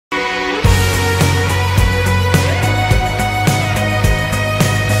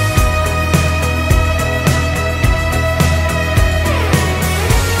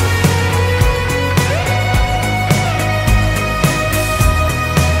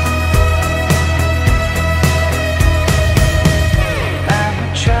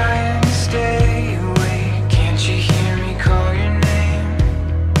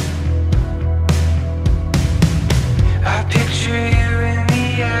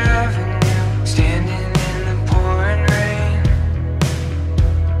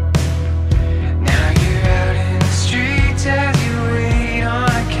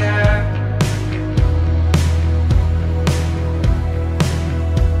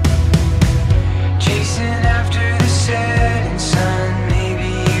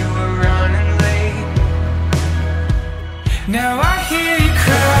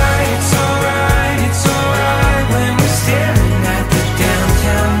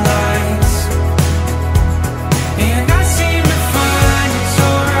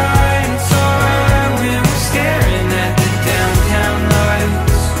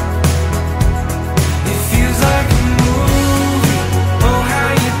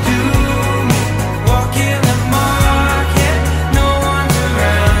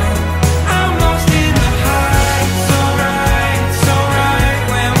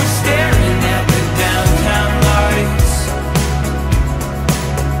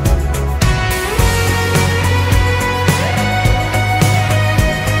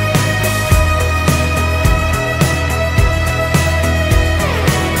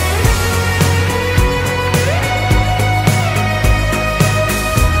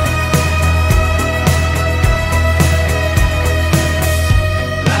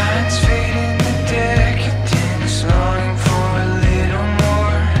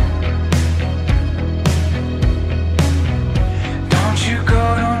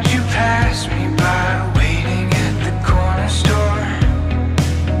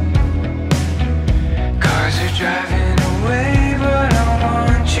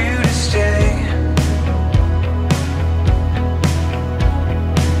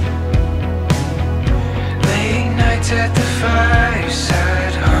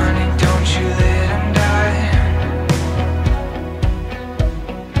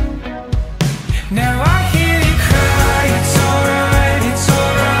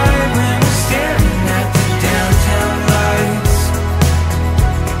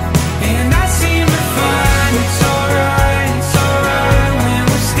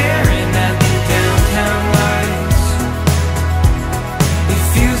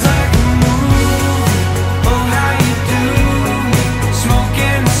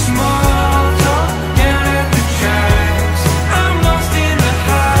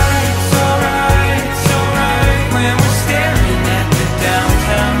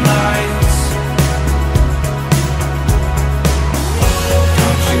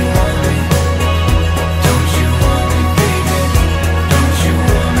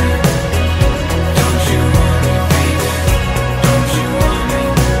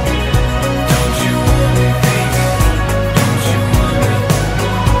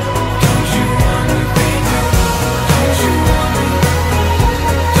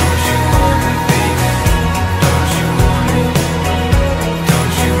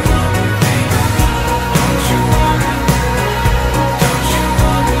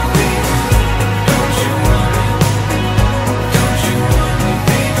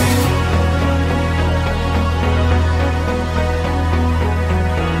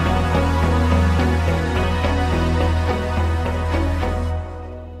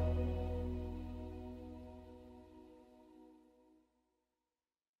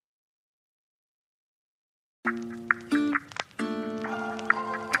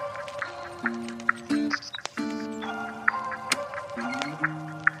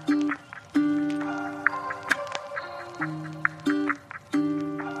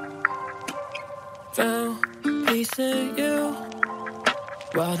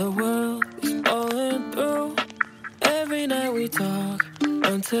while the world is falling through. Every night we talk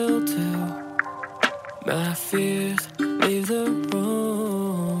until 2. My fears leave the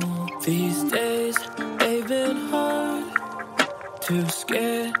room. These days they've been hard. Too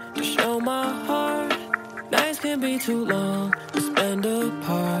scared to show my heart. Nights can be too long to spend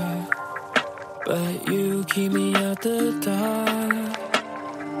apart, but you keep me out the dark.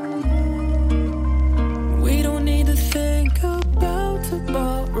 We don't need to think about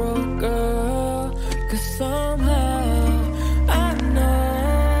tomorrow, girl, 'cause somehow I know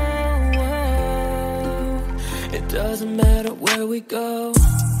it doesn't matter where we go.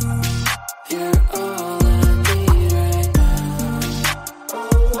 You're all I need right now.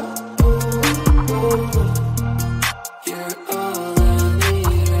 You're all I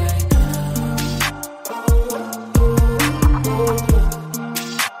need right now.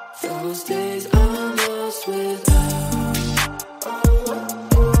 Those days I'm lost without.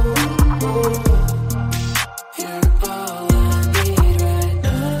 You're all I need right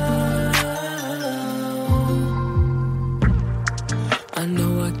now. I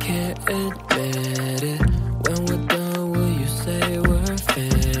know I can't admit it. When we're done, will you say we're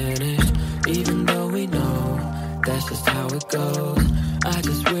finished? Even though we know that's just how it goes. I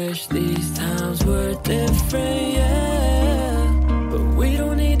just wish these times were different, yeah. But we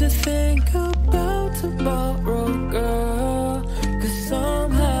don't need to think about tomorrow, girl, 'cause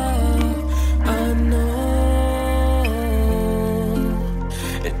somehow I know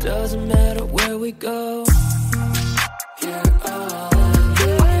it doesn't matter where we go. You're all I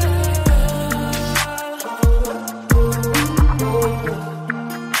need right now.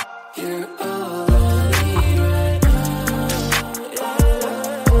 You're all I need right now.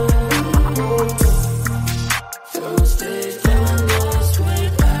 Those days I'm lost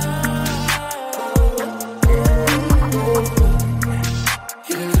without.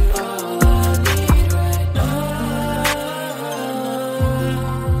 You're all I need right now.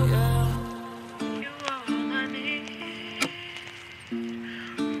 You're all I need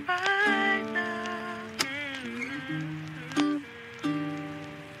right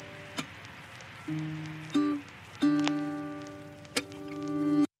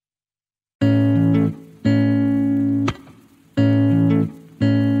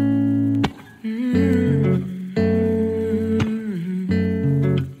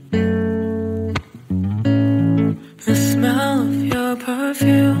The smell of your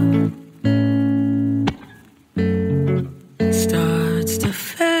perfume starts to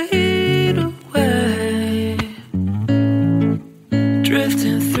fade away,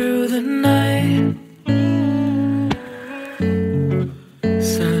 drifting through the night,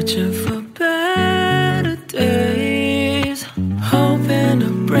 searching for better days, hoping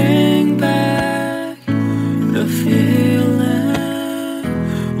to bring back the feeling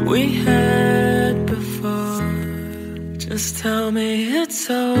we had before. Just tell me it's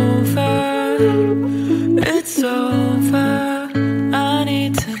over, it's over. I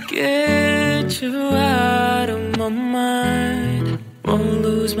need to get you out of my mind. Won't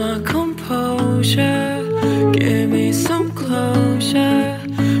lose my composure. Give me some closure.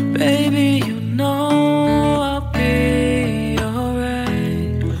 Baby, you know I'll be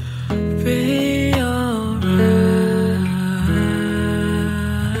alright. Be alright.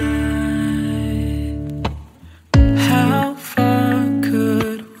 How far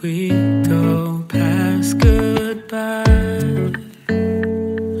could we go past goodbye?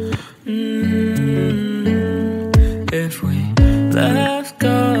 If we left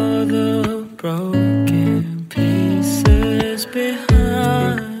all the broken pieces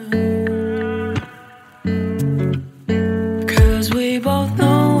behind, 'cause we both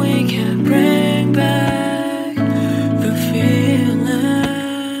know we can't bring back the feeling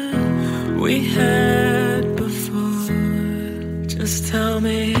we had before. Just tell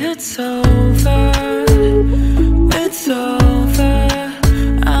me it's over, it's over.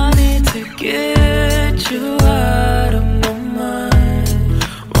 I need to get you out of my mind.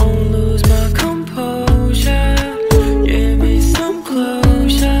 Won't lose my composure. Give me some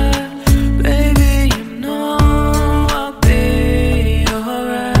closure. Baby, you know I'll be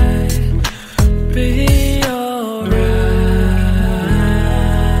alright. Be alright.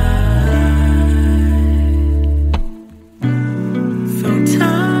 Though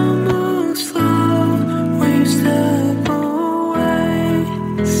time moves slow when you step away,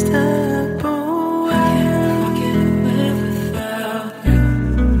 step away. I can't live without you.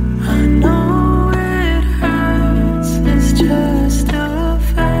 I know it hurts. It's just a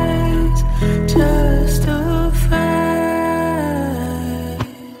phase, just a phase.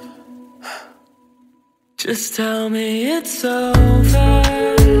 Just tell me it's over.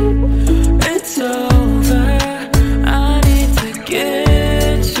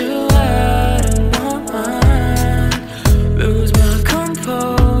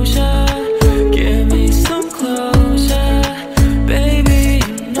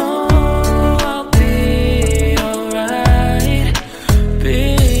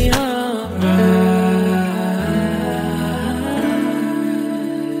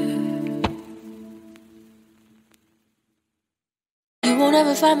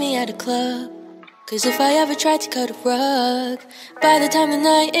 find me at a club. Cause if I ever tried to cut a rug, by the time the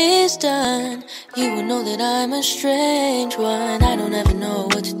night is done, you will know that I'm a strange one. I don't ever know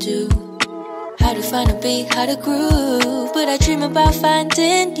what to do, how to find a beat, how to groove. But I dream about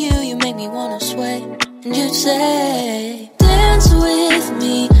finding you. You make me wanna sway. And you'd say, dance with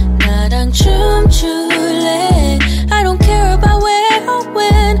me, 나랑 춤출래. I don't care about where or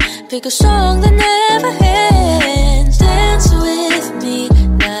when, pick a song that never ends. Dance with me,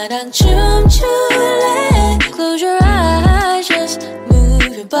 나랑 춤출래. Close your eyes, just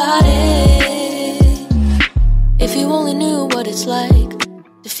move your body. If you only knew what it's like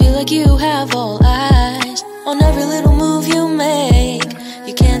to feel like you have all eyes on every little move you make,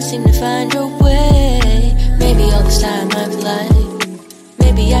 you can't seem to find your way. Maybe all this time I've lied,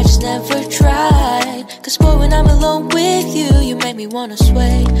 maybe I just never tried. Cause boy, when I'm alone with you, you make me wanna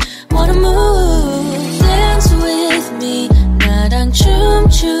sway, wanna move. Dance with me, 나랑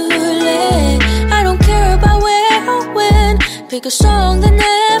춤출래. I don't care about where or when, pick a song that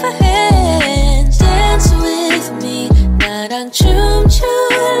never ends. Dance with me, 나랑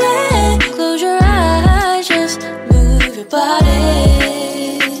춤출래. Close your eyes, just move your body.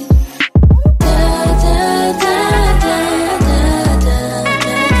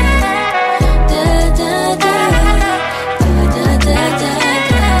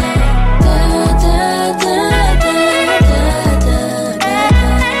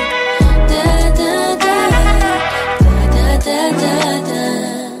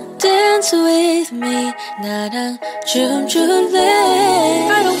 With me, 나랑 춤출래.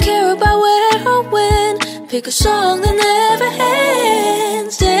 I don't care about where or when, pick a song that never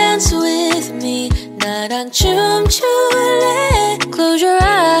ends. Dance with me, 나랑 춤출래. Close your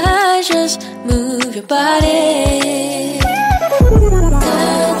eyes, just move your body.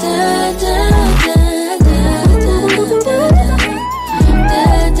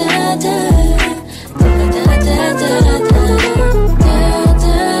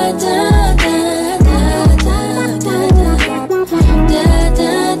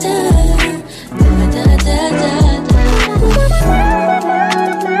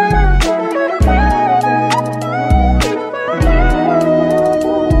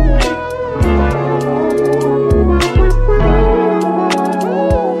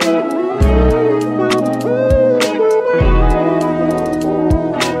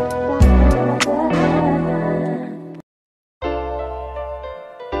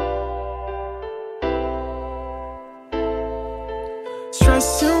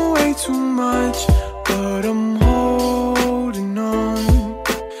 Stressing way too much, but I'm holding on.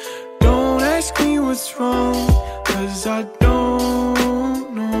 Don't ask me what's wrong, cause I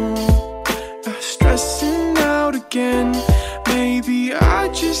don't know. Stressing out again, maybe I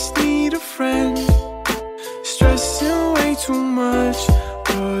just need a friend. Stressing way too much,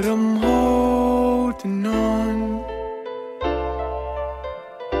 but I'm holding on.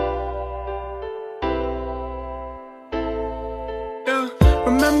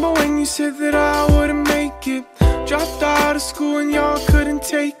 Remember when you said that I wouldn't make it? Dropped out of school and y'all couldn't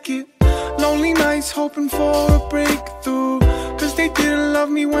take it. Lonely nights hoping for a breakthrough, cause they didn't love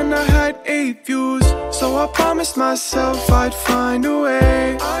me when I had 8 views. So I promised myself I'd find a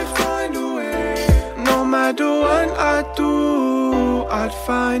way. No matter what I do, I'd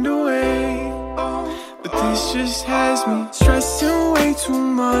find a way. But this just has me stressing way too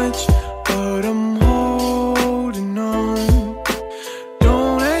much, but I'm holding on.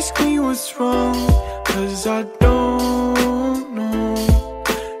 Ask me what's wrong, cause I don't know.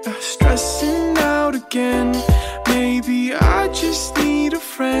 Stressing out again, maybe I just need a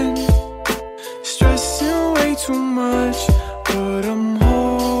friend. Stressing way too much, but I'm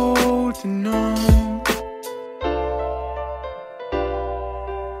holding on.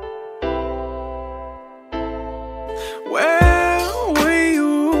 Where were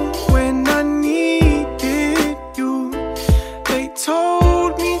you when I needed you? They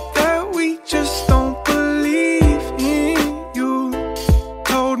told me that we just don't believe in you.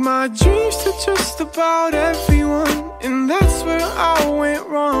 Told my dreams to just about everyone, and that's where I went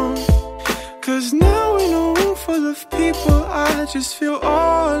wrong. Cause now in a room full of people, I just feel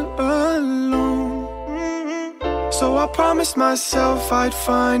all alone. So I promised myself I'd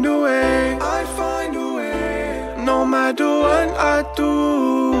find a way. No matter what I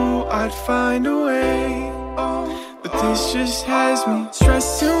do, I'd find a way. But this just has me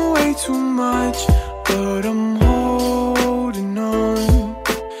stressing way too much, but I'm holding on.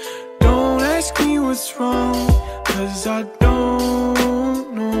 Don't ask me what's wrong, cause I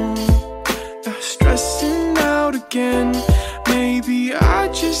don't know. Stressing out again, maybe I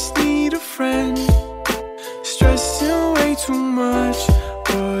just need a friend. Stressing way too much,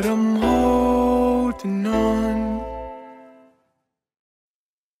 but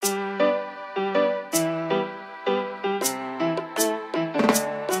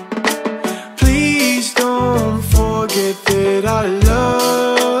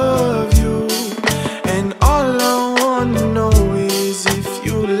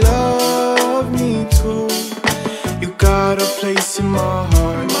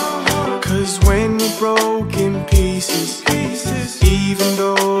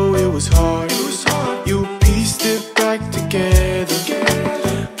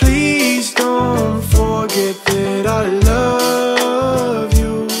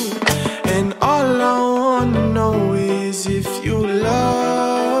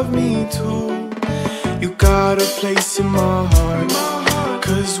too. You got a place in my heart.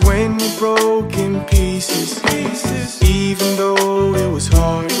 Cause when you broke in pieces, even though it was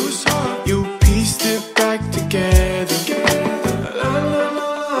hard, you pieced it back together.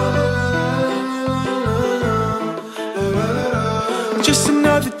 Just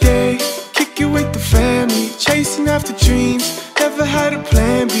another day, kick it with the family, chasing after dreams. Never had a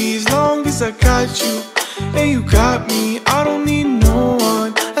plan B, as long as I got you and you got me. I don't need no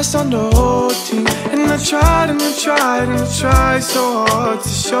one, that's on the whole team. And I tried and I tried and I tried so hard to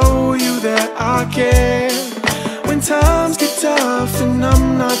show you that I care. When times get tough and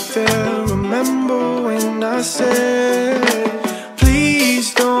I'm not there, remember when I said,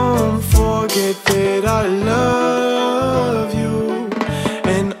 please don't forget that I love you.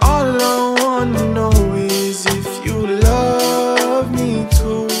 And all I wanna know is if you love me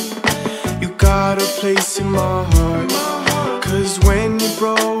too. You got a place in my heart. Cause when you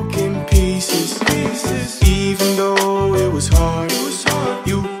broke in pieces, even though it was hard,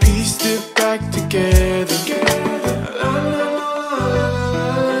 you pieced it back together.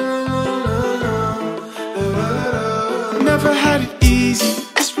 Never had it easy,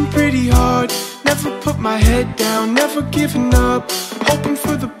 it's been pretty hard. Never put my head down, never giving up, hoping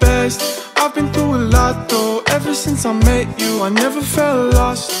for the best. I've been through a lot though, ever since I met you, I never felt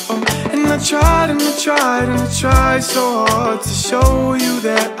lost. And I tried and I tried and I tried so hard to show you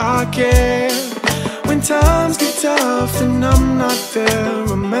that I care. When times get tough and I'm not there,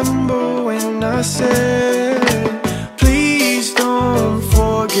 remember when I said, please don't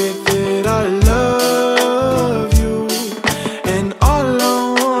forget that I love you. And all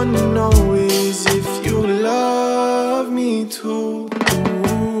I wanna know is if you love me too.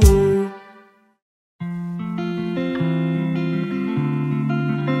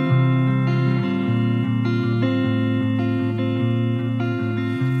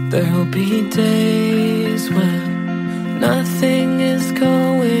 There'll be days when nothing is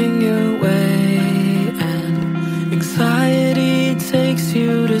going your way, and anxiety takes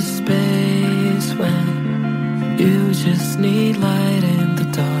you to space when you just need light in the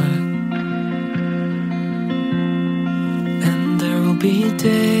dark. And there'll be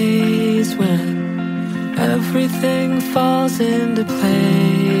days when everything falls into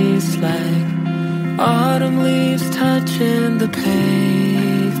place, like autumn leaves touching the pavement.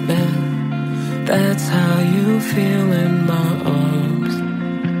 That's how you feel in my arms.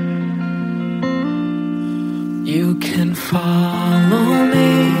 You can follow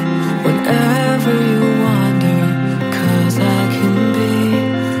me whenever you wander, cause I can be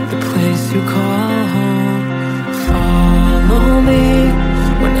the place you call home. Follow me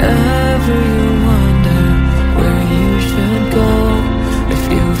whenever you wonder where you should go. If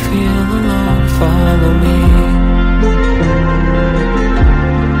you feel alone, follow me.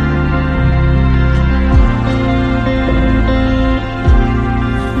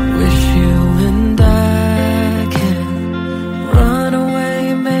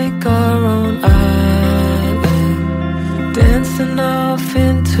 Off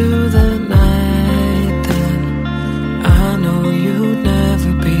into the night, then I know you'd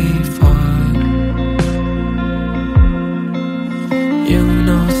never be far. You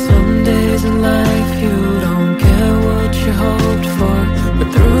know some days in life you don't get what you hoped for, but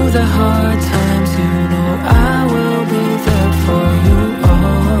through the hard times you know I will be there for you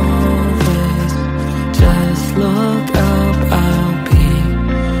always. Just look up, I'll be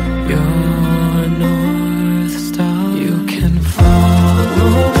your North Star. You can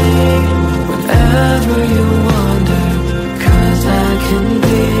follow me whenever you wander, cause I can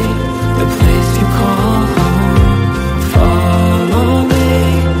be the place you call home. Follow me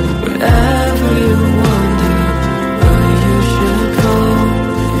whenever you wonder where you should go.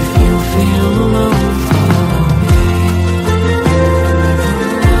 If you feel alone, follow me.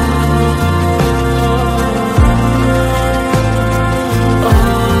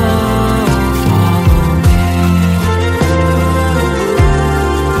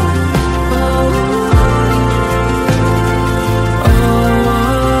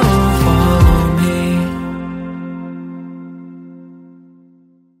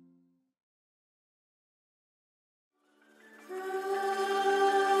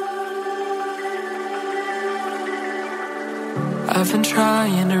 I've been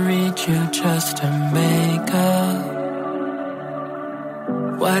trying to reach you just to make up.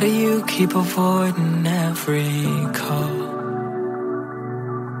 Why do you keep avoiding every call?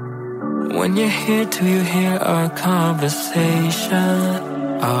 When you're here, do you hear our conversation?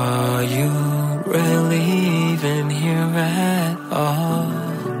 Are you really even here at all?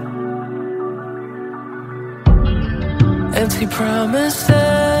 Empty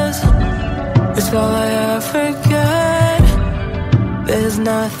promises It's all I ever get. There's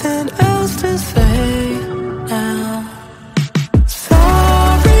nothing else to say now.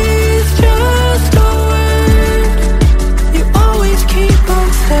 Sorry's just a word you always keep on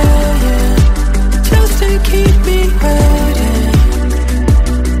saying, just to keep me waiting.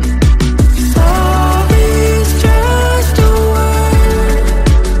 Sorry's just a word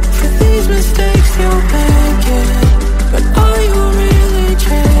for these mistakes you're making. But are you really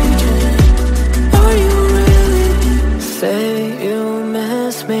changing? Are you really? Say you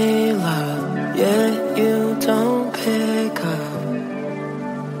miss me, love, yet you don't pick up.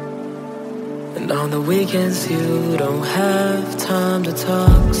 And on the weekends you don't have time to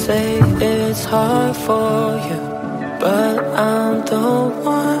talk. Say it's hard for you, but I'm the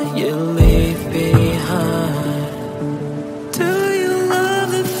one you leave behind. Do you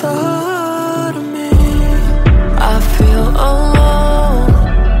love the thought of me? I feel alone.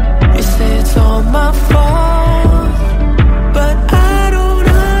 You say it's all my fault, but I don't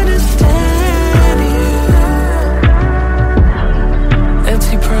understand you.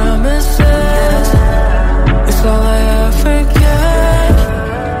 Empty promises, it's all I ever get.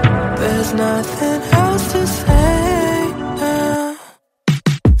 There's nothing else to say now.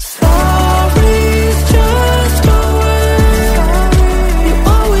 Sorry's just a word you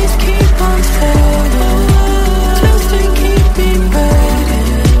always keep on saying, just to keep me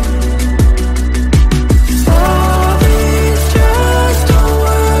waiting. Sorry's just a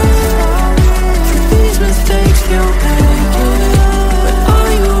word for these mistakes you're making. But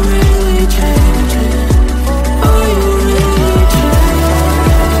are you really changing? Are you really changing?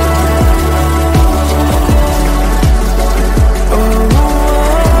 Oh,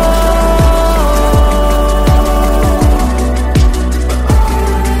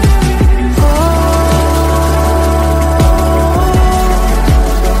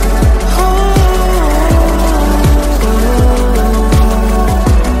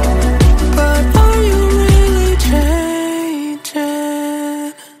 but are you really changing?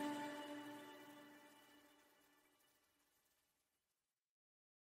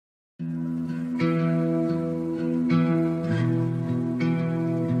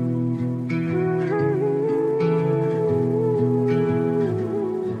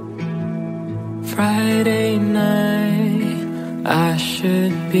 Friday night, I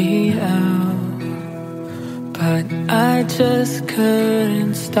should be out, but I just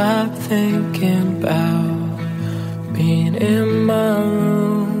couldn't stop thinking about being in my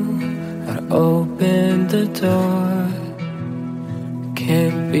room. I'd open the door,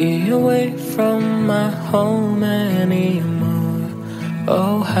 can't be away from my home anymore.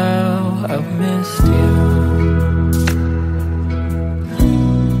 Oh, how I've missed you.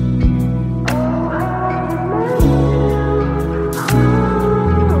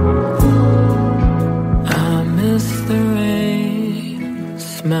 I miss the rain,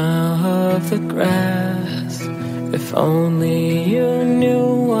 smell of the grass. If only you knew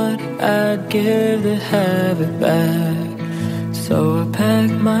what I'd give to have it back. So I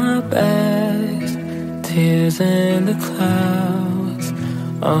packed my bags, tears in the clouds,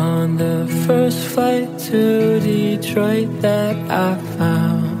 on the first flight to Detroit that I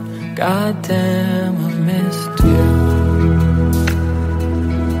found. Goddamn, I missed you.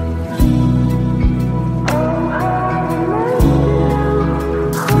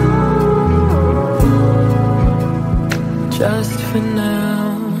 Just for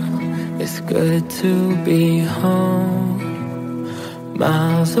now, it's good to be home,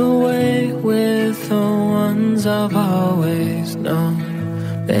 miles away with the ones I've always known.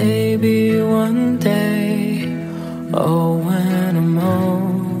 Maybe one day, oh, when I'm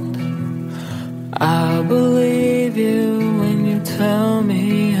old, I'll believe you when you tell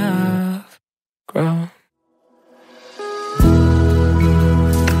me I've grown.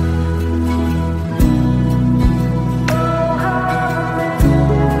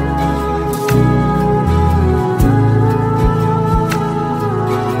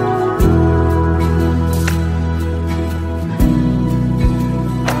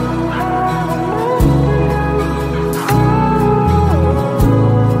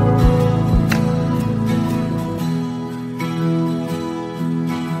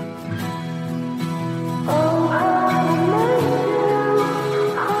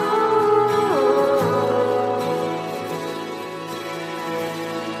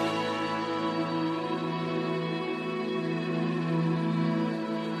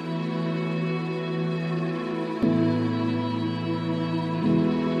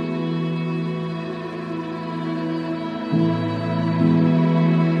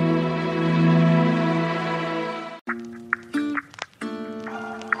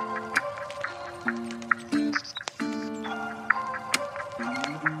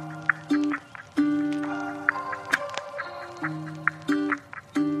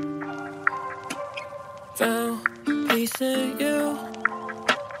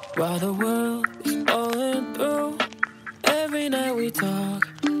 while the world is falling through. Every night we talk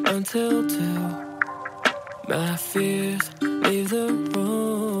until 2. My fears leave the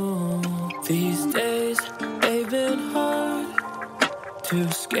room. These days they've been hard. Too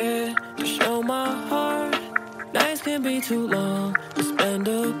scared to show my heart. Nights can be too long to spend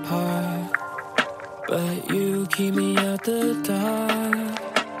apart, but you keep me out the dark.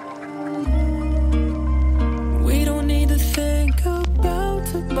 We don't need to think about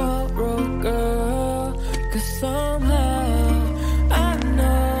tomorrow, girl, 'cause somehow I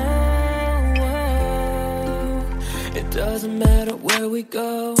know it doesn't matter where we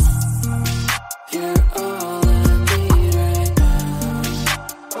go. You're all I need right now.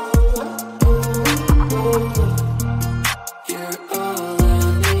 You're all I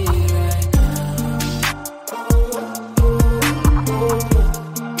need right now.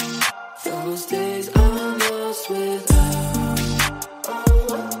 Those days I'm lost without.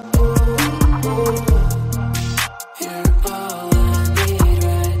 You're all I need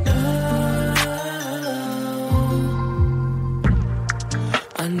right now.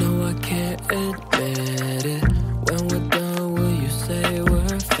 I know I can't admit it. When we're done, will you say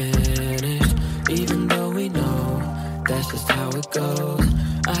we're finished? Even though we know that's just how it goes.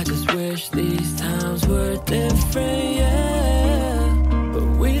 I just wish these times were different, yeah. But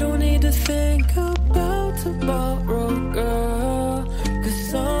we don't need to think about tomorrow, girl, 'cause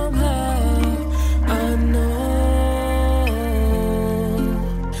somehow I know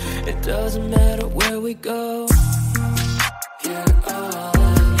it doesn't matter where we go. You're all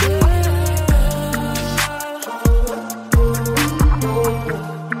I need right now.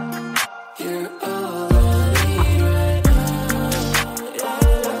 You're all I need right now. Yeah.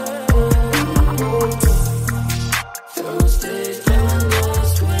 Those days I'm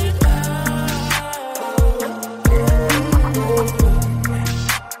lost without.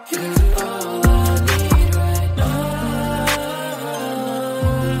 You're all I need right now.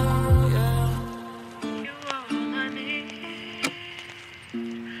 Yeah.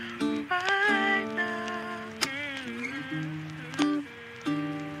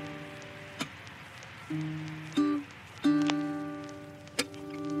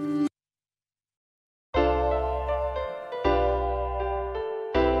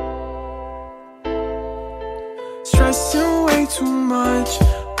 Stressing way too much,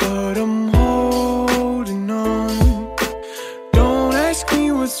 but I'm holding on. Don't ask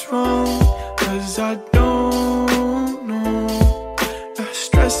me what's wrong, 'cause I don't know.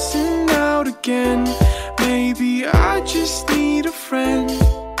 Stressing out again, maybe I just need a friend.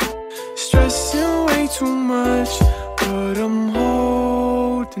 Stressing way too much, but I'm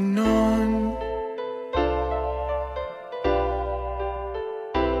holding on.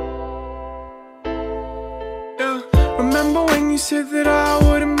 Yeah. Remember when you said that I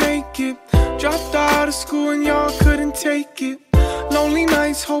wouldn't make it? Dropped out of school and y'all couldn't take it. Lonely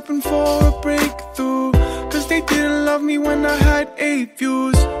nights hoping for a breakthrough, 'cause they didn't love me when I had 8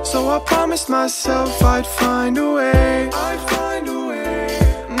 views. So I promised myself I'd find a way. I'd find a way.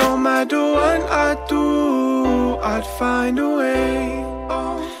 No matter what I do, I'd find a way.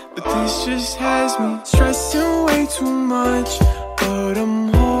 But this just has me stressing way too much, but I'm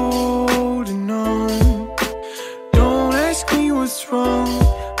holding on. Don't ask me what's wrong,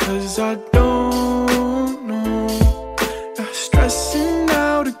 'cause I don't know. Stressing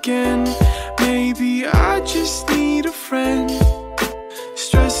out again, maybe I just need a friend.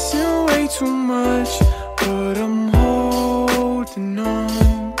 Stressing way too much, but I'm holding on.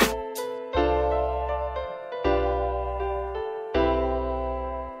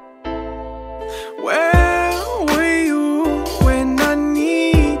 Where were you when I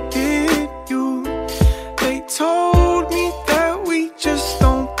needed you? They told me that we just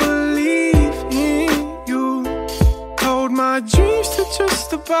don't believe in you. Told my dreams to just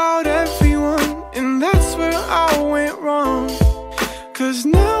about everyone, and that's where I went wrong. 'Cause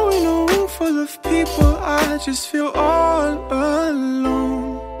now in a room full of people, I just feel all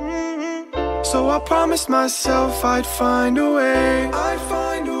alone. So I promised myself I'd find a way. I'd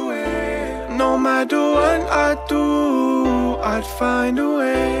find a way. No matter what I do, I'd find a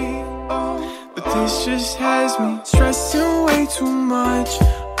way. But this just has me stressing way too much,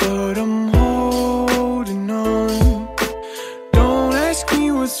 but I'm holding on. Don't ask me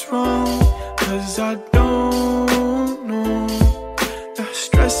what's wrong, 'cause I don't know.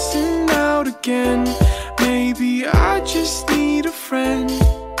 Stressing out again, maybe I just need a friend.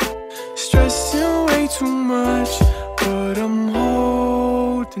 Stressing way too much, but I'm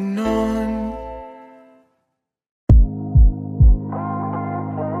holding on.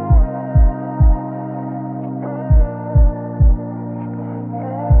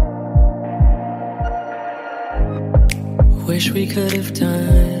 wish we could have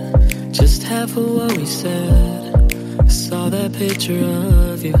done just half of what we said. I saw that picture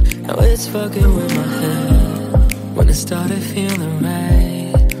of you, now it's fucking with my head. When it started feeling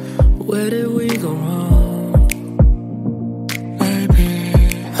right, where did we go wrong? Maybe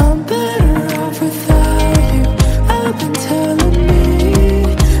I'm better off without you. I've been telling me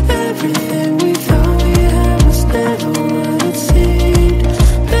everything we thought we had was never what it seemed.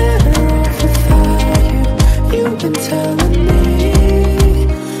 Better off without you. You've been telling me.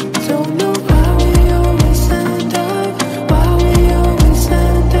 Don't know why we always end up, why we always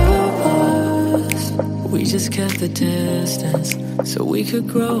end up lost. We just kept the distance so we could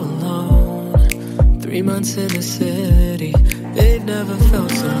grow alone. 3 months in the city, they've never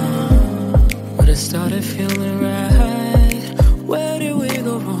felt so long. When it started feeling right, where did we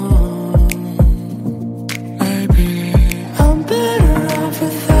go wrong? Maybe I'm better off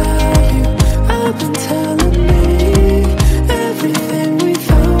without you. I've been telling me everything we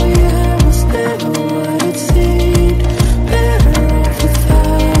thought we had was never what it seemed. Better off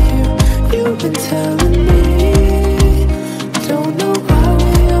without you. You've been telling me. Don't know why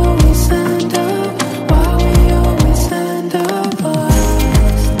we always end up, why we always end up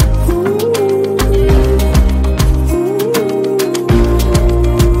lost.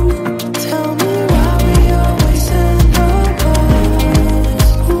 Tell me why we always end up lost.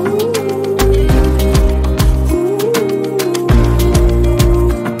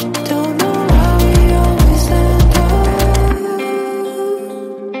 Don't know why we always end up.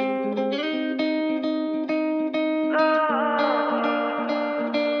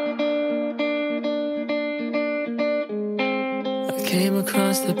 I came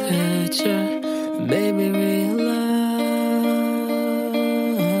across the picture, it made me realize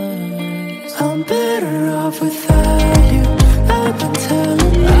I'm better off without you. I've been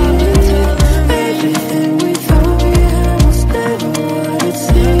telling you everything we thought we had was never what it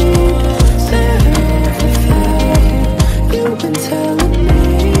seemed. Better off without you. You've been telling me.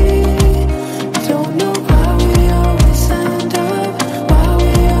 Don't know why we always end up, why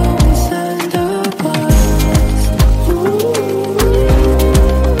we always end up lost.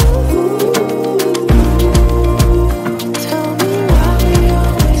 Tell me why we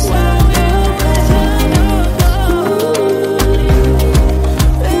always end up lost.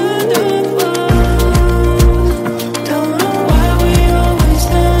 Don't know why we always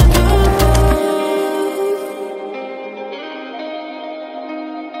end up lost,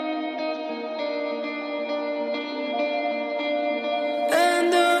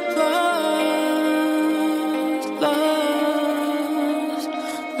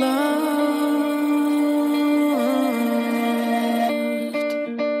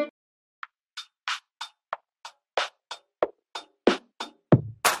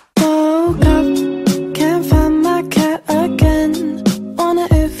 Woke up, can't find my cat again. Wonder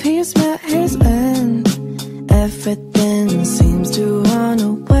if he's met his end. Everything seems to run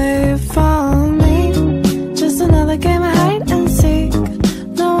away from me. Just another game of hide and seek.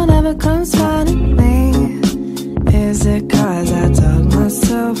 No one ever comes finding me. Is it 'cause I dug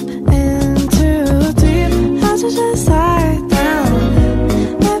myself in too deep? I should just lie down.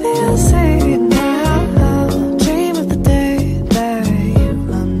 Maybe I'll say it now. I'll dream of the day that you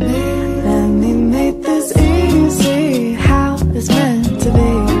love me. Let me make this easy, how it's meant to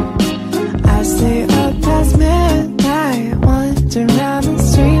be. I stay up past midnight, wandering around the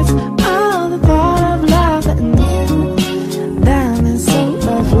streets. All the part of love and you, damn, it's so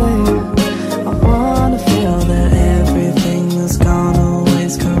lovely.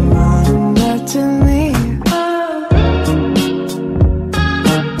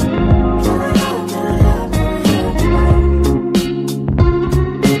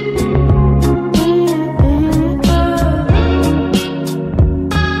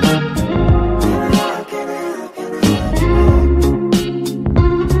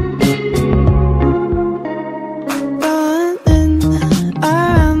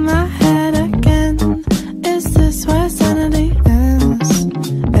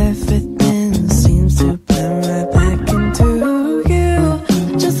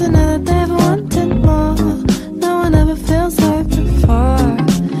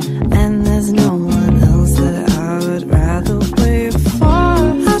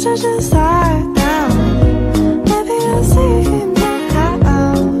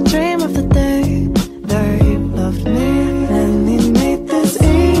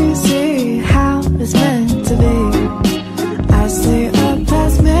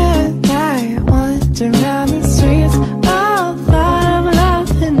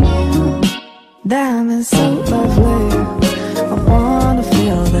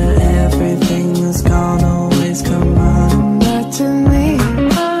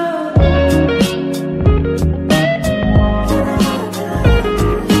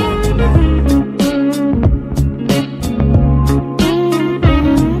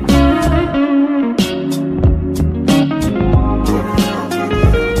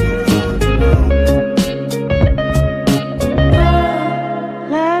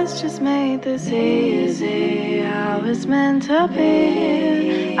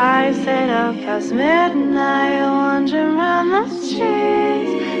 you. I stayed up past midnight, wandering around the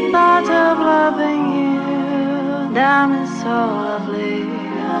streets, thought of loving you. Diamonds so lovely,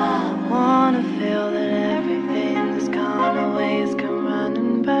 I wanna feel that everything that's gone away is come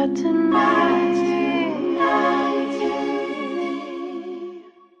running back tonight.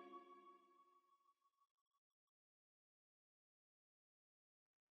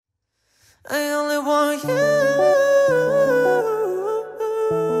 I only want you.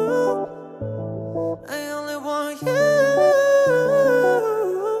 I only want you.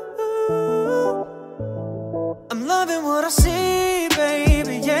 I'm loving what I see,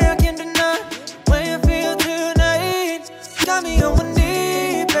 baby. Yeah, I can't deny the way I feel tonight. Got me on one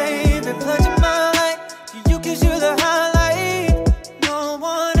knee, baby. Pledging my life to you 'cause you're the highlight. No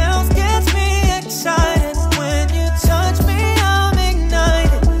one else gets me excited. When you touch me, I'm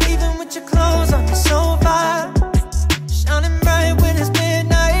ignited. Even with your clothes on, you're so fire. Shining bright when it's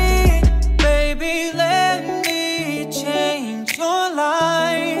midnight. Baby, let me change your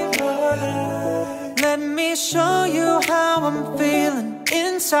life. Let me show you how I'm feeling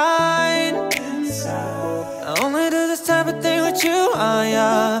inside. I only do this type of thing with you,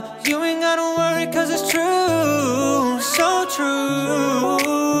 you ain't gotta worry 'cause it's true, so true.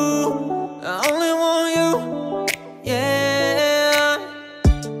 I only want you, yeah.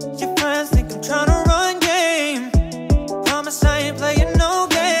 Your friends think I'm tryna run game. Promise I ain't playing no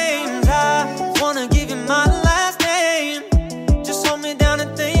games. I wanna give you my last name. Just hold me down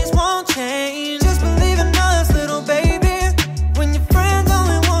and things won't change. Just believe in us, little baby. When your friends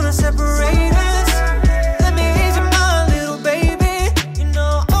only wanna separate us, let me ease you, my little baby. You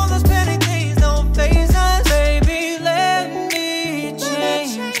know all those petty things don't faze us. Baby, let me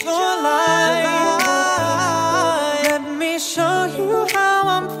change your life. Let me show you how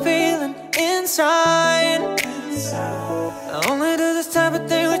I'm feeling inside. I only do this type of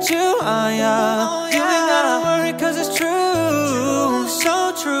thing with you, You ain't gotta worry 'cause it's true, so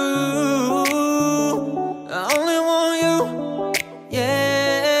true. I only want you,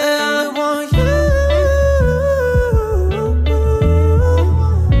 yeah. I only want you.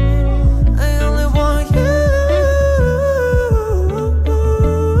 I only want you.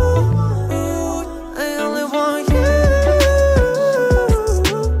 I only want you.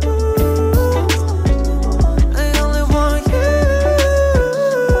 I only want you.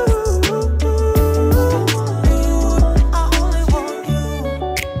 I only want you.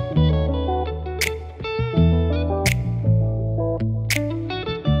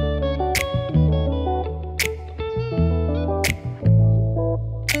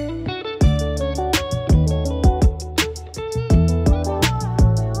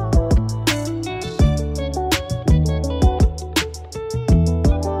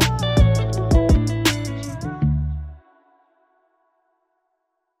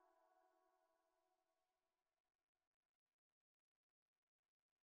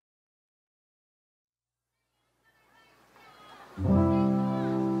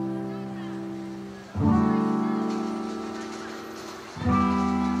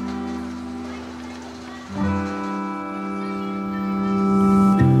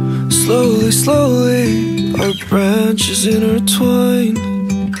 Slowly, slowly, our branches intertwine.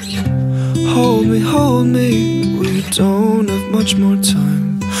 Hold me, we don't have much more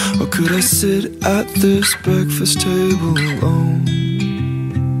time. Or could I sit at this breakfast table alone?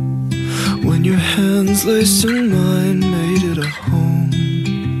 When your hands laced in mine made it a home.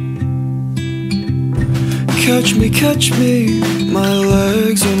 Catch me, my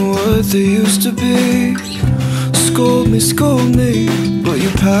legs aren't what they used to be. Scold me, but you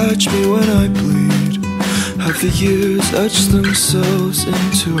patch me when I bleed. Have the years etched themselves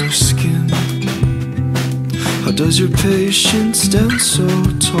into our skin? How does your patience stand so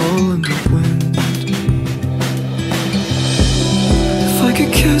tall in the wind? If I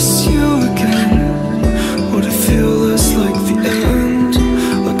could kiss you again, would it feel less like the end?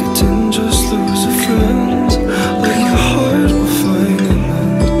 Like I didn't just lose a friend, like your heart will find an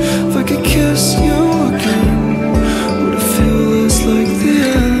end. If I could kiss you again, would it feel less like the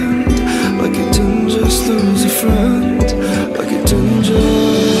end? Like I didn't just lose a friend, like I didn't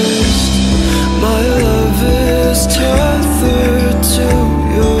just. My love is tethered to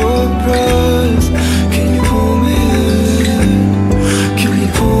your breath. Can you pull me in? Can you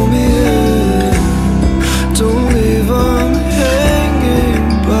pull me in? Don't leave, I'm hanging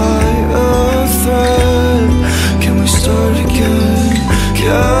by a thread. Can we start again?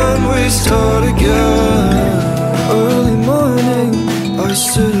 Can we start again? Early morning, I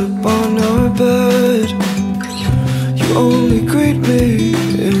sit up on our bed. You only greet me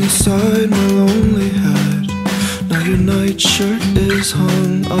inside my lonely head. Now your nightshirt is was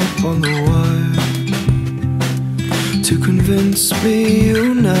hung up on the wire to convince me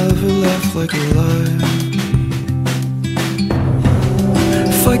you never left like a liar.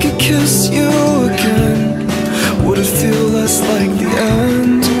 If I could kiss you again, would it feel less like the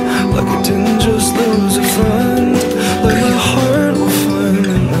end? Like I didn't just lose a friend, like my heart will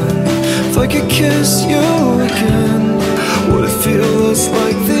finally mend. If I could kiss you again, would it feel less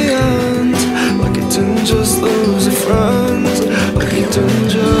like the end? Like I didn't just lose a friend, like I didn't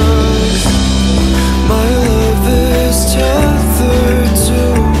just. My love is tethered to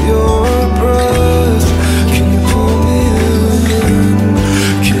your breath. Can you pull me in?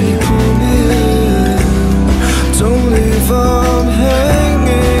 Can you pull me in? Don't leave, I'm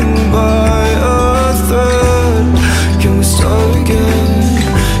hanging by a thread. Can we start again?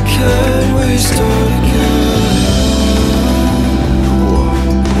 Can we start again? 如果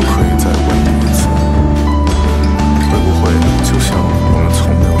我可以再问你一次，会不会就像我们从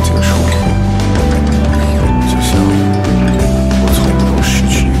没有结束过？就像我从没有失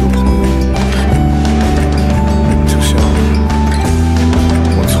去一个朋友，就像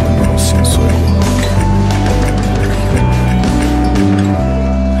我从没有心碎过。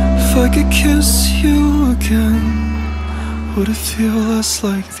If I could kiss you again, would it feel less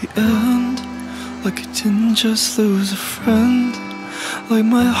like the end? Like I didn't just lose a friend, like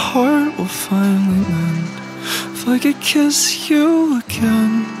my heart will finally mend. If I could kiss you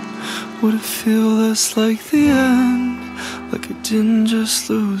again, would it feel less like the end? Like I didn't just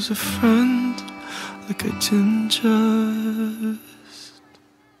lose a friend, like I didn't just.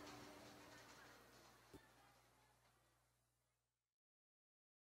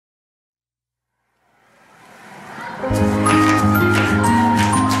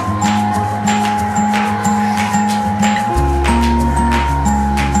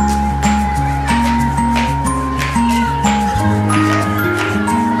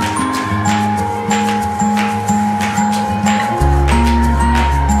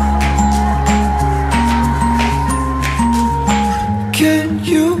 Can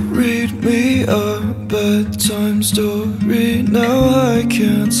you read me a bedtime story? Now I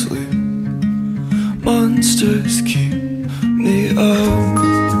can't sleep. Monsters keep me up.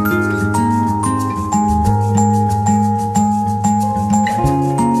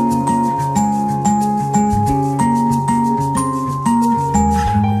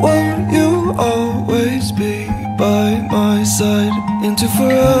 Won't you always be by my side into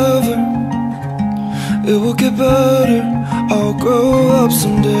forever? It will get better, I'll grow up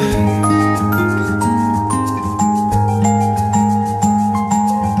someday.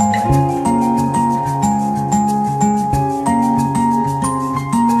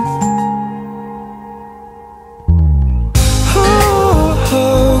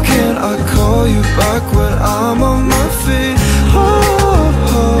 Oh, can I call you back when I'm on my feet?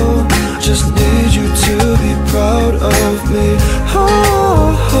 Oh, just need you to be proud of me.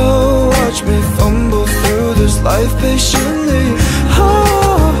 Oh, watch me fumble through this life patiently.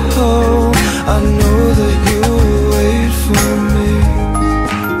 Oh, I know that you will wait for me.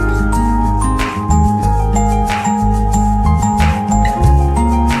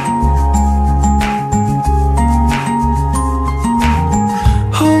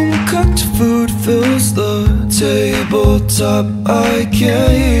 Home cooked food fills the tabletop. I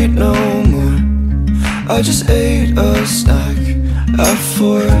can't eat no more. I just ate a snack at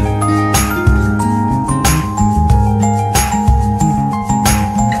 4.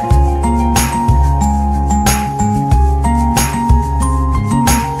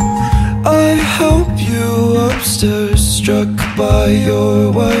 I help you upstairs, struck by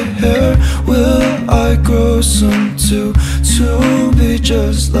your white hair. Will I grow some too, to be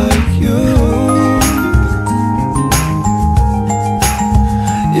just like you?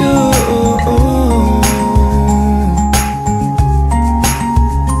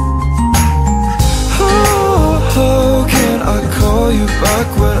 Oh, can I call you back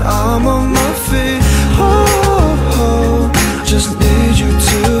when I'm on my feet? Oh, just need you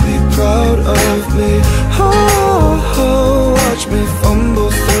to be proud of me. Oh, watch me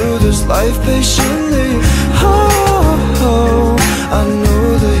fumble through this life patiently. Oh, I know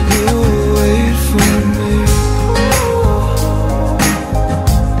that you will wait for me.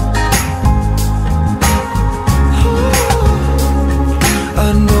 I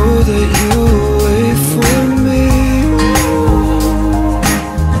know that you will wait for me.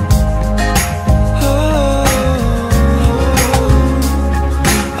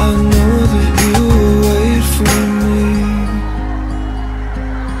 I know that you will wait for me.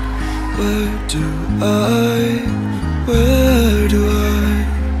 Where do I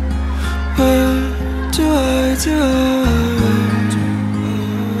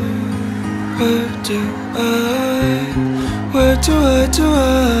do where do I,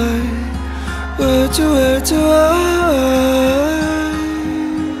 where do I,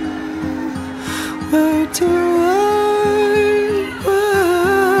 where do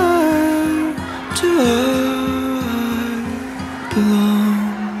I belong?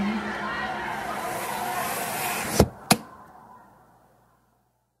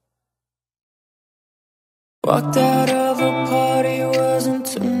 Walked out of a party, wasn't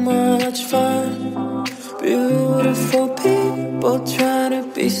too much fun. Beautiful people trying to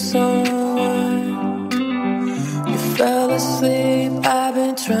be someone. You fell asleep, I've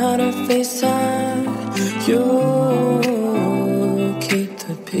been trying to FaceTime. You keep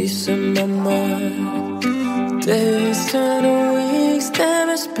the peace in my mind. Days turn to weeks, damn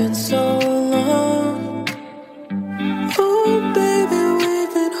it's been so long. Oh baby,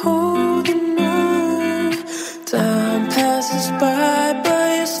 we've been holding on. Time passes by,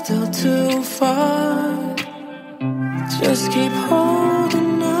 but you're still too far. Just keep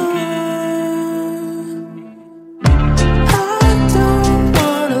holding on. I don't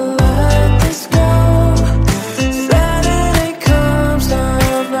wanna let this go. Saturday comes,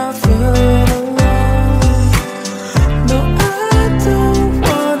 I'm not feeling alone. No, I don't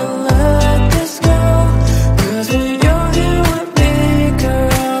wanna let this go. 'Cause when you're here with me,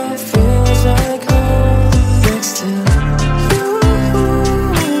 girl, it feels like home. Next to you.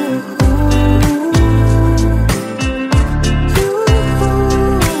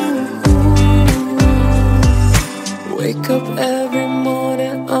 Wake up every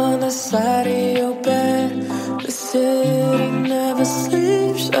morning on the side of your bed. The city never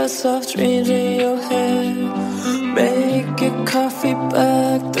sleeps, shuts off dreams in your head. Make your coffee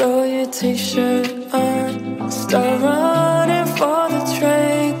black, throw your t-shirt on. Start running for the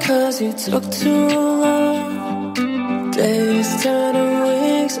train, 'cause you took too long. Days turn to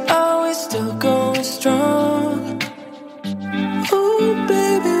weeks, are we still going strong? Oh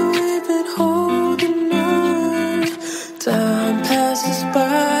baby, we've been holding on. Time passes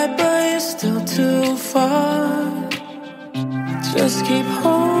by, but you're still too far. Just keep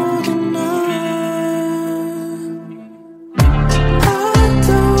holding on. I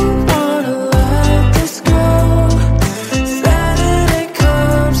don't wanna let this go. Saturday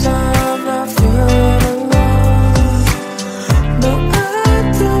comes, I'm not feeling alone. No, I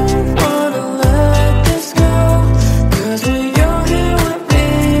don't wanna let this go. 'Cause when you're here with me,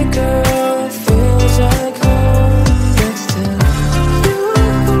 girl, it feels like home. Next to you.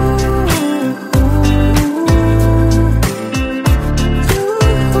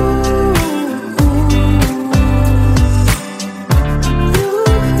 You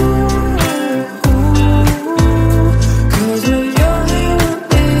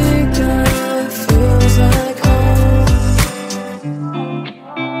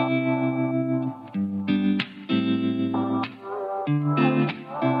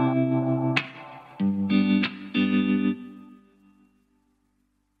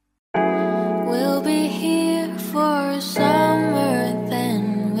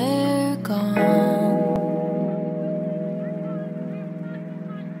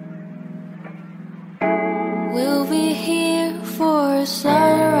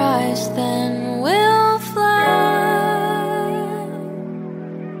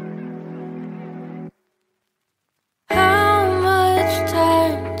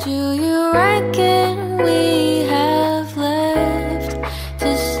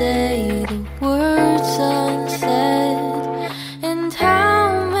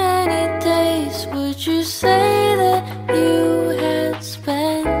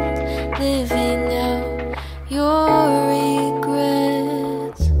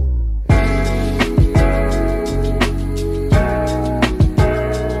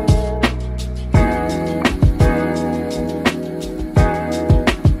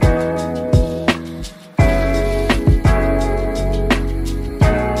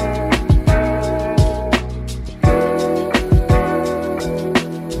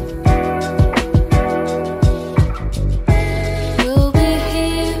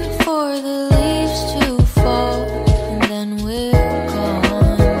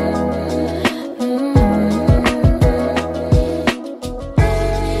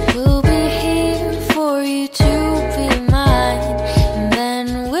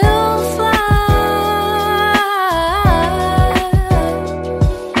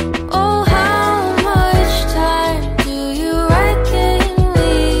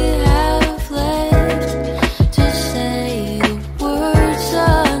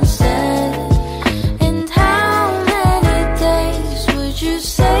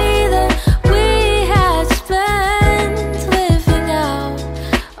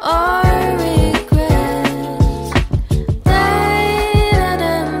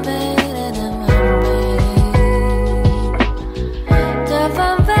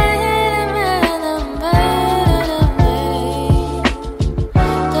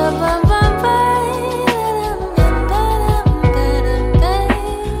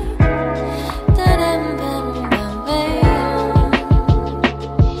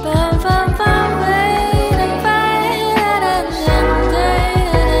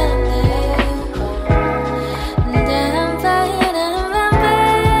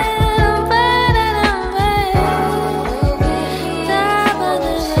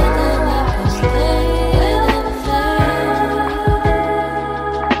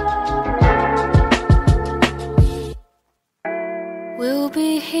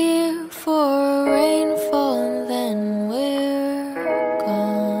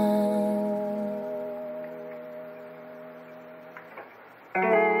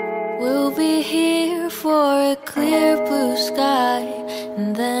be here for a clear blue sky,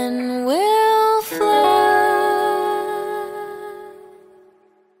 and then we'll fly.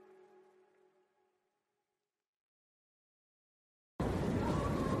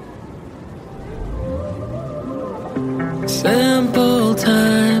 Simple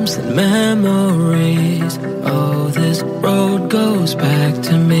times and memories. Oh, this road goes back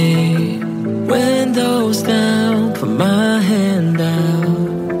to me. Windows down, put my hand out.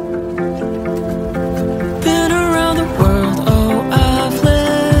 Been around the world, oh, I've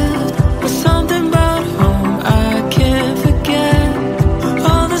lived. But something about home I can't forget.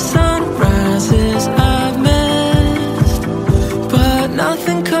 All the sunrises I've missed, but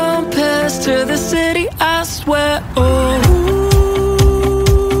nothing compares to the city, I swear. Oh,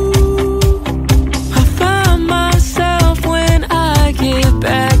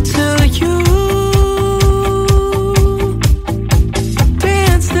 back to you.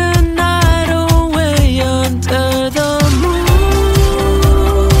 Dance the night away under the moon.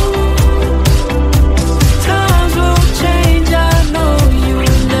 Times will change, I know you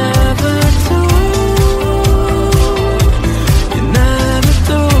never do. You never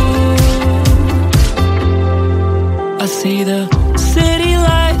do. I see the city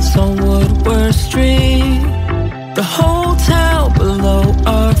lights on Woodward Street. The whole town below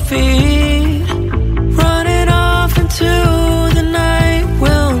our feet, running off into the night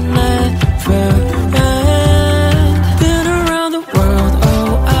will never end. Been around the world,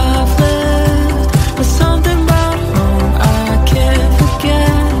 oh, I've lived. But something about home I can't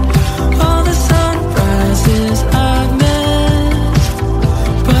forget. All the sunrises I've missed,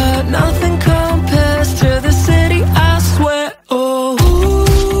 but nothing compares to the city, I swear. Oh,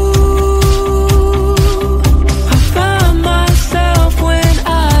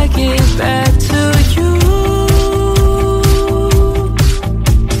 back to you.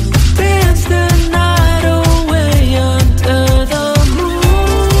 Dance the night away under the moon.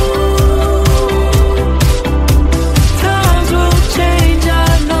 Times will change, I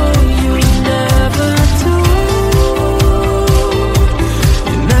know you never do.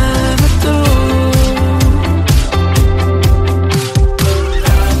 You never do.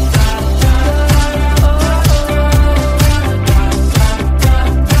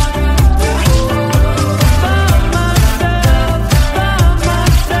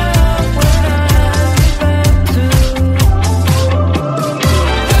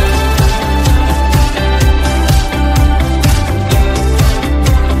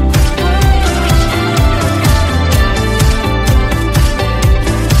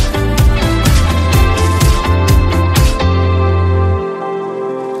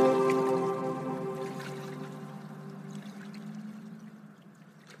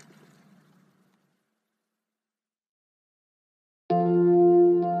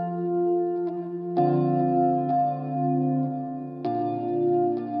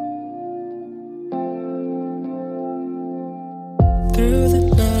 Through the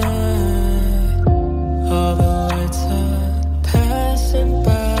night, all the lights are passing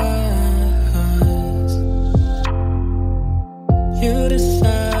by us. You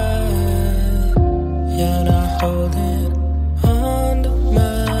decide you're not holding on to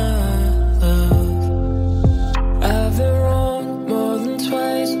my love. I've been wrong more than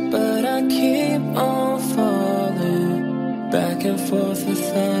twice, but I keep on falling back and forth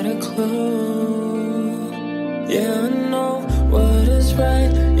without a clue. Yeah, I know what is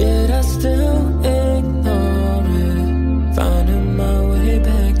right, yet I still ignore it. Finding my way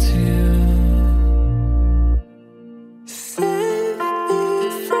back to you. Save me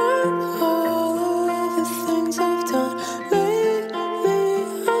from all of the things I've done. Lately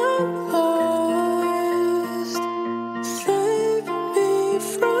I'm lost. Save me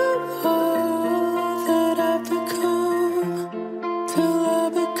from all that I've become, till I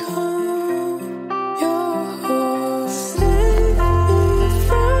become your horse. Save me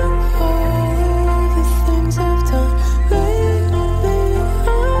from all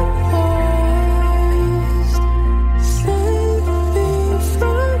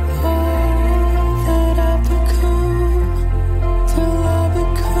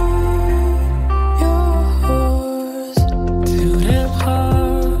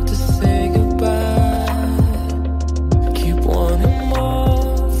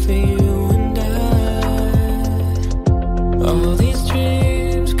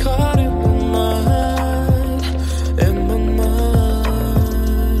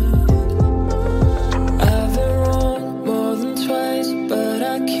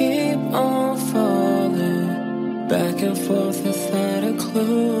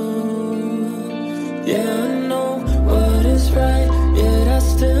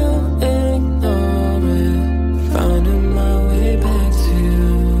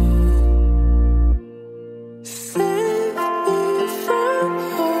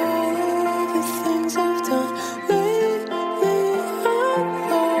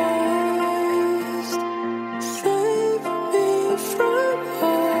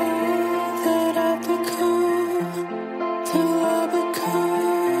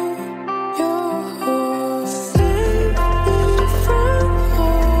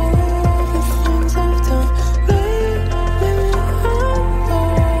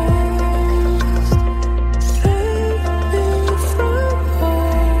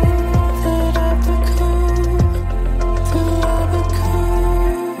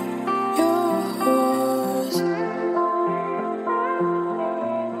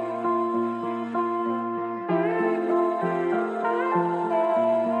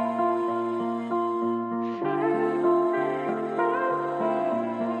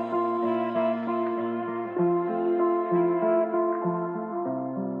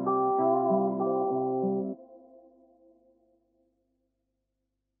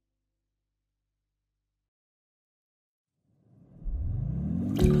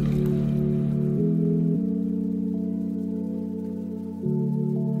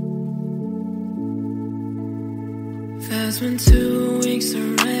been 2 weeks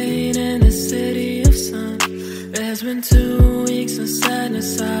of rain in the city of sun. There's been 2 weeks of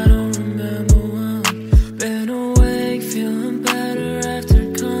sadness, I don't remember one. Been awake, feeling better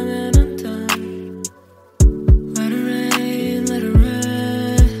after coming undone. Let it rain, let it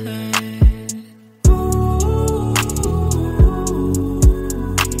rain. Ooh,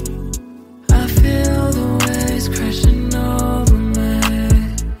 I feel the waves crashing over me.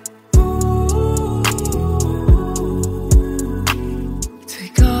 Ooh,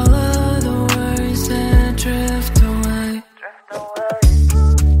 take all of the worries and drift away.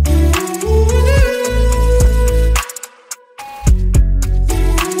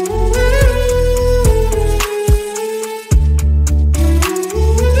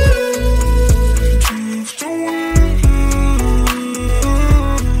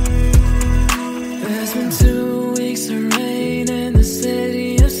 There's been 2 weeks of rain in the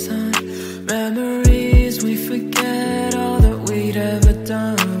city of sun. Memories we forget all that we'd ever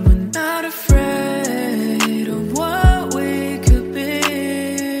done. We're not afraid of what we could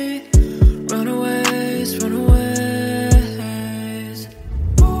be. Runaways, runaways.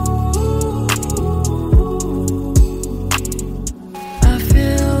 Ooh, I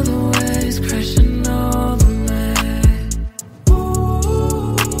feel the waves crashing over me. Ooh,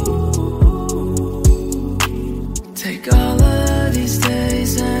 take all of these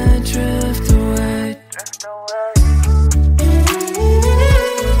days and drift away.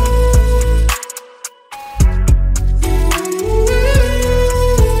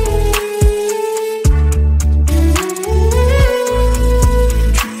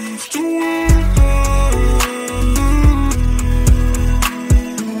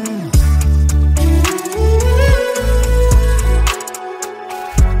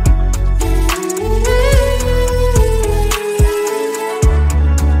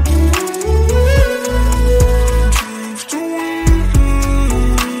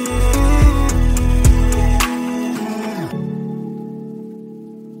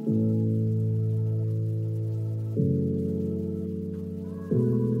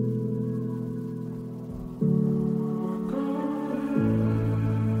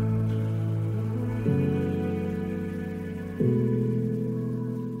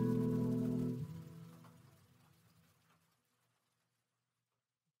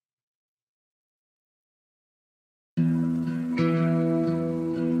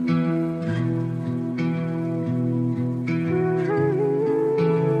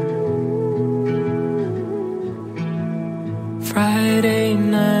 Friday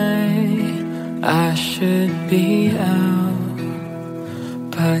night, I should be out,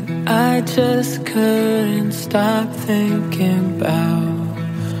 but I just couldn't stop thinking about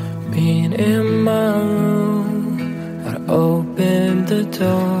being in my room. I'd open the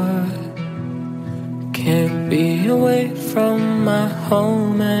door, can't be away from my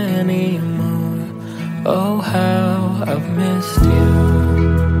home anymore. Oh, how I've missed you.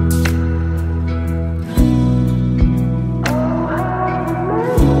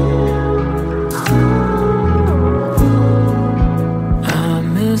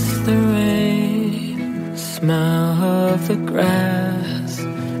 Smell of the grass.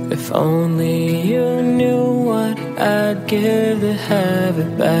 If only you knew what I'd give to have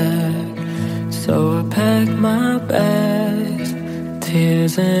it back. So I packed my bags,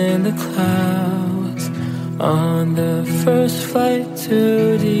 tears in the clouds, on the first flight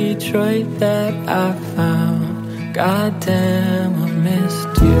to Detroit that I found. Goddamn, I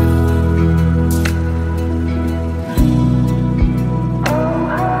missed you.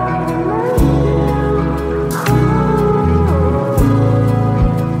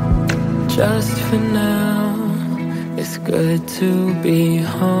 Just for now, it's good to be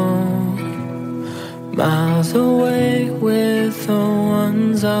home, miles away with the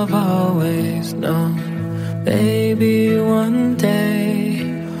ones I've always known. Maybe one day,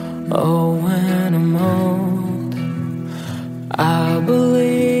 oh, when I'm old, I'll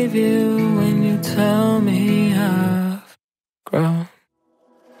believe you when you tell me I've grown.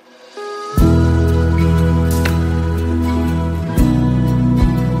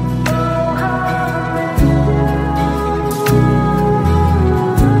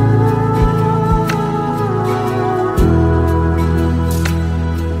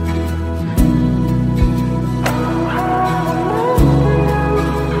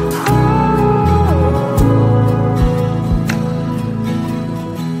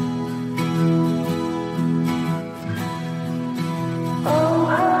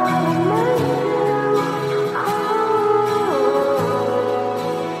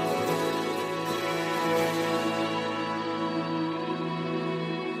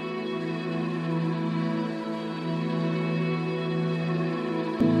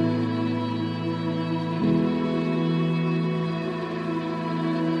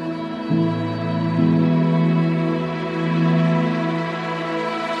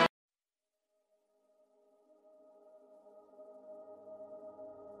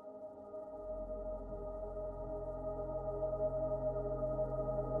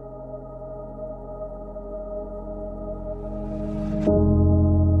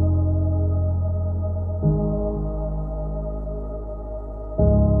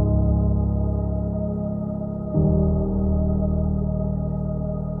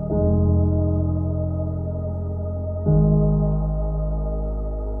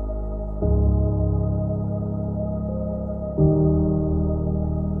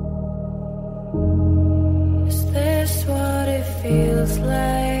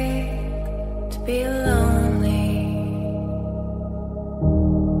 like to be lonely.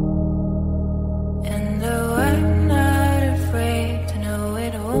 And though I'm not afraid to know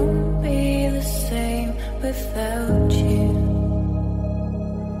it won't be the same without you.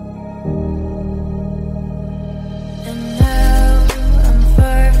 And now I'm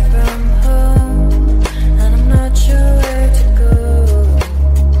far from home, and I'm not sure where to go.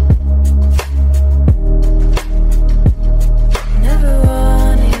 Never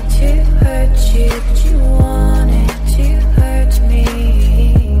wanted to hurt you, but you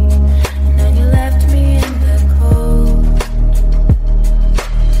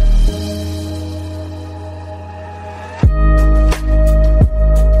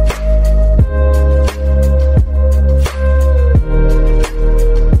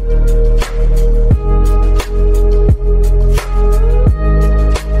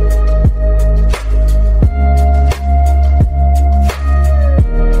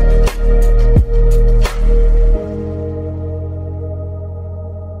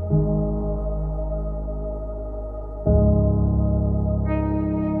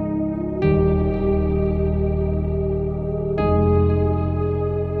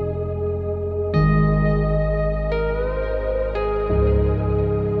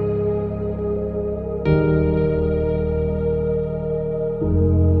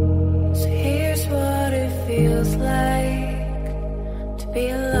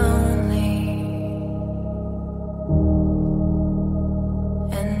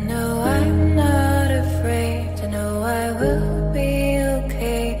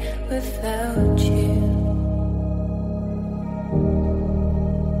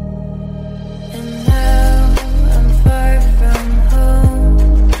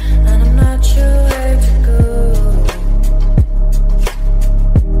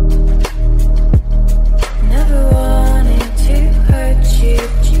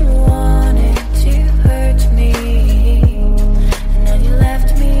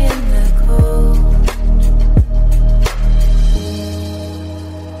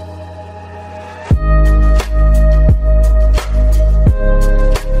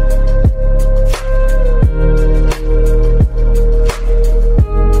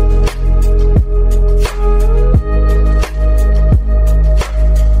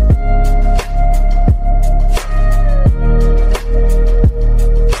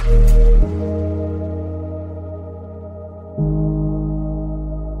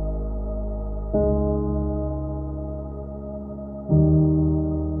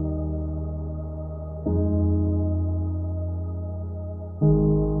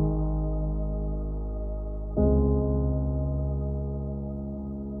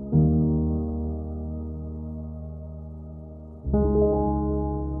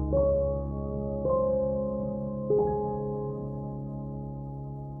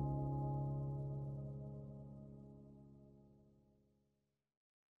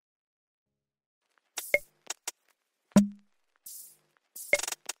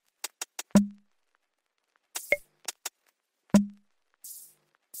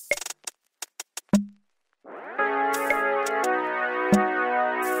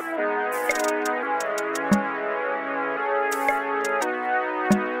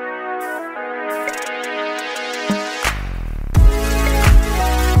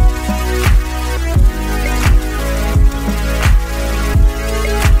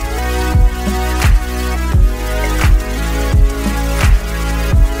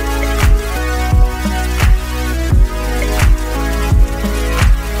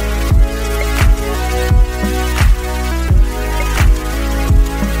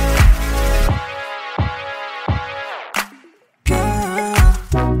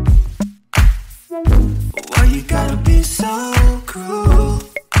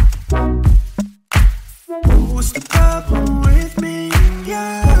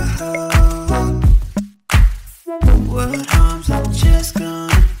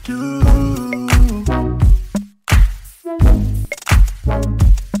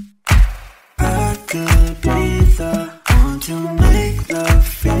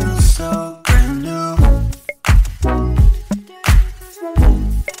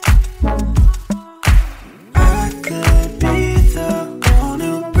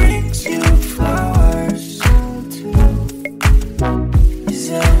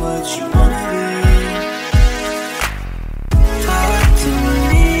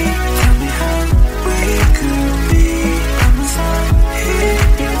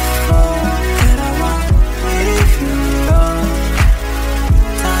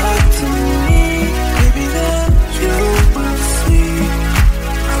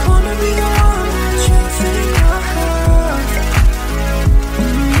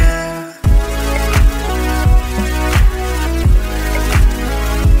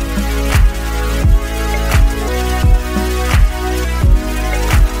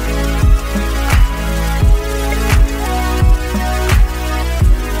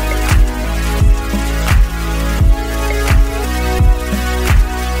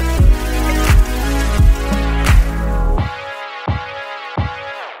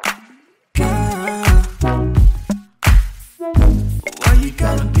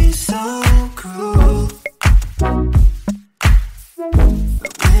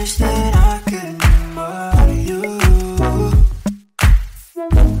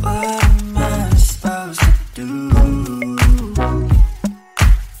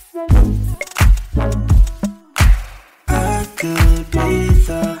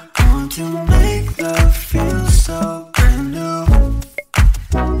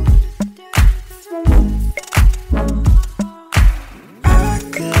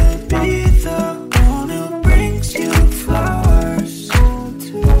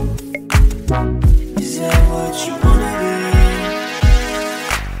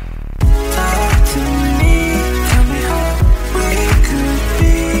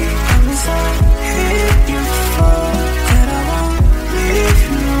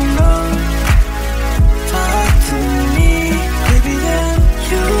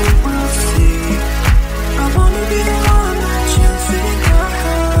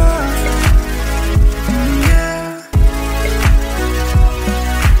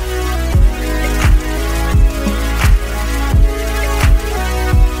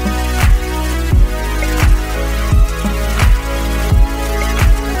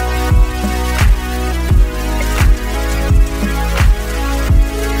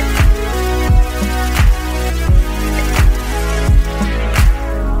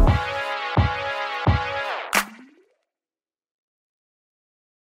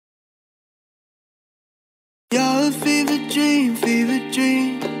You're a fever dream, fever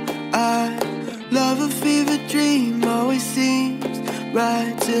dream. I love a fever dream. Always seems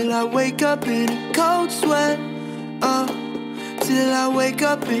right till I wake up in a cold sweat. Till I wake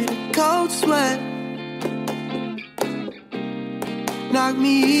up in a cold sweat. Knock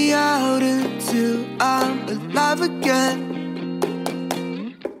me out until I'm alive again.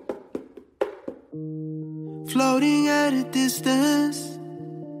 Floating at a distance.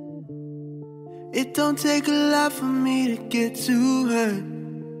 It don't take a lot for me to get to her.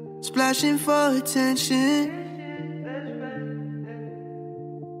 Splashing for attention.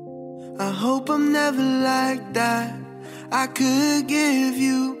 I hope I'm never like that. I could give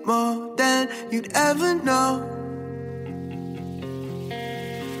you more than you'd ever know.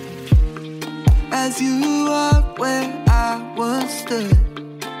 As you walk where I once stood,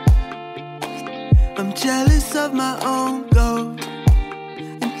 I'm jealous of my own goal.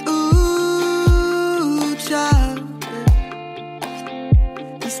 And ooh, child,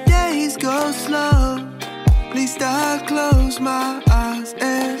 these days go slow. At least I close my eyes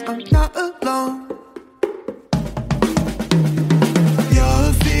and I'm not alone. You're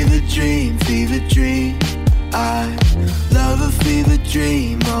a fever dream, fever dream. I love a fever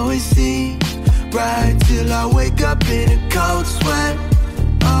dream. Always seems right till I wake up in a cold sweat.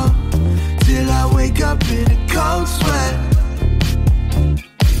 Till I wake up in a cold sweat.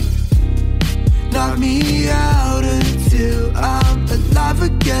 Knock me out until I'm alive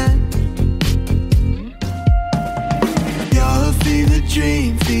again. You're a fever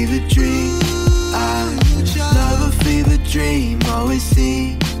dream, fever dream. I love a fever dream. Always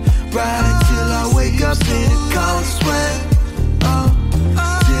seems right till I wake up in a cold sweat.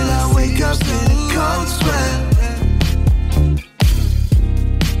 Till I wake up in a cold sweat.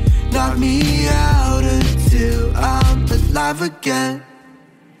 Knock me out until I'm alive again.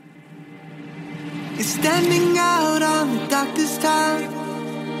 You're standing out on the doctor's time.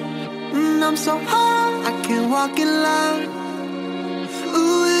 I'm so high, I can't walk in line.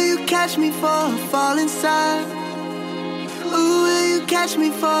 Ooh, will you catch me for a fall inside? Ooh, will you catch me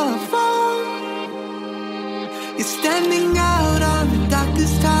for a fall? You're standing out on the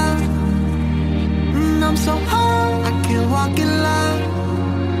doctor's time. I'm so high, I can't walk in line.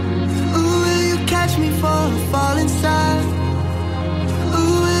 Ooh, will you catch me for a fall inside?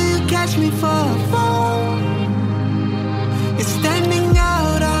 Ooh, will you catch me for a fall? You're standing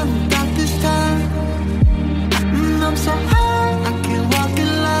out on the doctor's time. I'm so high, I can't walk in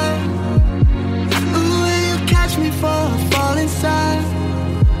line. Ooh, will you catch me for a fall inside?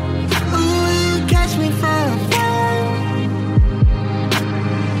 Ooh, will you catch me for a fall?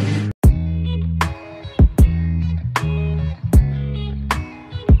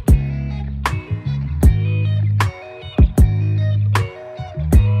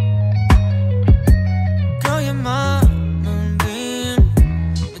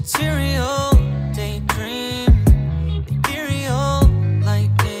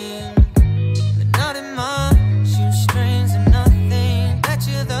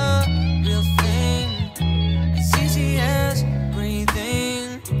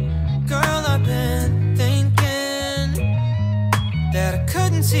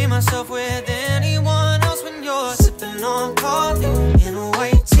 See myself with anyone else when you're sipping on coffee in a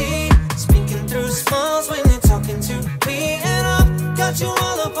white tee, speaking through smiles when you're talking to me. And I've got you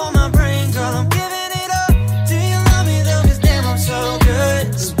all up on my brain, girl, I'm giving it up. Do you love me though? Cause damn, I'm so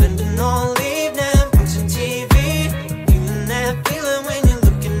good. Spending all evening watching TV, feeling that feeling when you're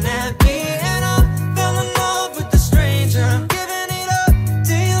looking at me. And I fell in love with the stranger, I'm giving it up.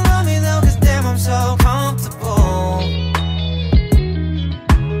 Do you love me though? Cause damn, I'm so comfortable.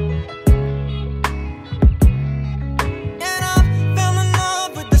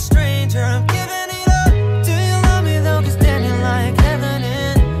 I'm giving it up. Do you love me though? Cause damn, you're like heaven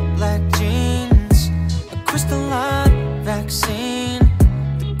in black jeans, a crystalline vaccine,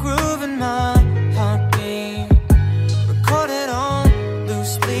 the groove in my heartbeat, recorded on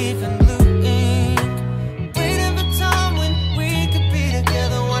loose leaf and blue ink. Waiting for time when we could be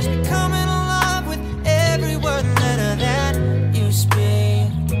together. Watch me coming alive with every word and letter that you speak.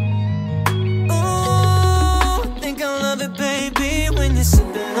 Ooh, think I love it, baby, when you're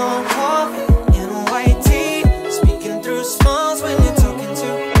sipping on coffee in a white tee, speaking through smiles when you're talking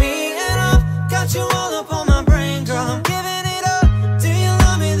to me. And I've got you all up on my brain, girl, I'm giving it up. Do you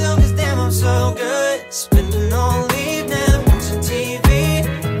love me though? Cause damn, I'm so good. Spending